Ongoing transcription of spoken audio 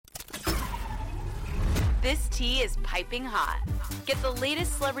This tea is piping hot. Get the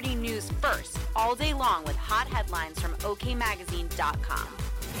latest celebrity news first all day long with hot headlines from okmagazine.com.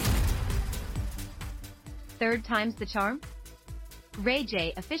 Third time's the charm? Ray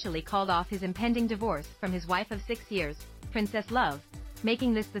J officially called off his impending divorce from his wife of 6 years, Princess Love,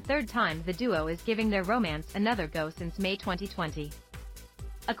 making this the third time the duo is giving their romance another go since May 2020.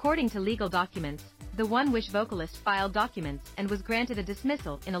 According to legal documents, the One Wish vocalist filed documents and was granted a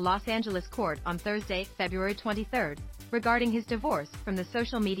dismissal in a Los Angeles court on Thursday, February 23, regarding his divorce from the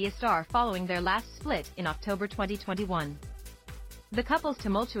social media star following their last split in October 2021. The couple's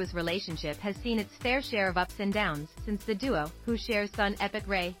tumultuous relationship has seen its fair share of ups and downs since the duo, who shares son Epic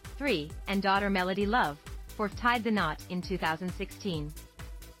Ray, 3, and daughter Melody Love, 4, tied the knot in 2016.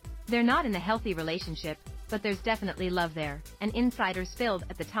 They're not in a healthy relationship, but there's definitely love there, an insider spilled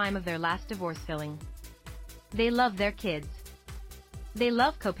at the time of their last divorce filing. They love their kids. They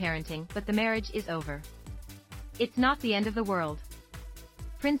love co-parenting, but the marriage is over. It's not the end of the world.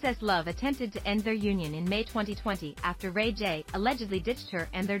 Princess Love attempted to end their union in May 2020 after Ray J allegedly ditched her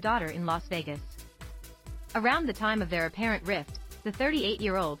and their daughter in Las Vegas. Around the time of their apparent rift, the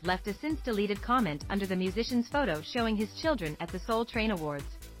 38-year-old left a since-deleted comment under the musician's photo showing his children at the Soul Train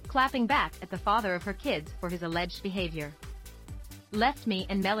Awards, clapping back at the father of her kids for his alleged behavior. Left me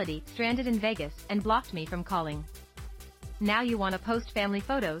and Melody stranded in Vegas and blocked me from calling. Now you wanna post family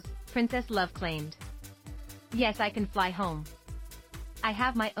photos, Princess Love claimed. Yes, I can fly home. I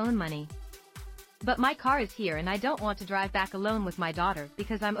have my own money. But my car is here and I don't want to drive back alone with my daughter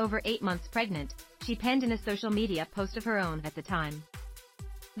because I'm over 8 months pregnant, she penned in a social media post of her own at the time.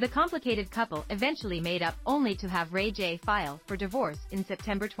 The complicated couple eventually made up only to have Ray J file for divorce in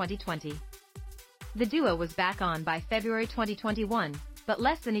September 2020. The duo was back on by February 2021, but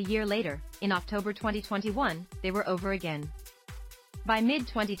less than a year later, in October 2021, they were over again. By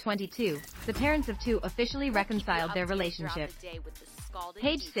mid-2022, the parents of two officially reconciled their relationship.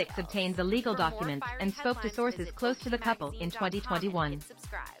 Page 6 obtained the legal documents and spoke to sources close to the couple in 2021.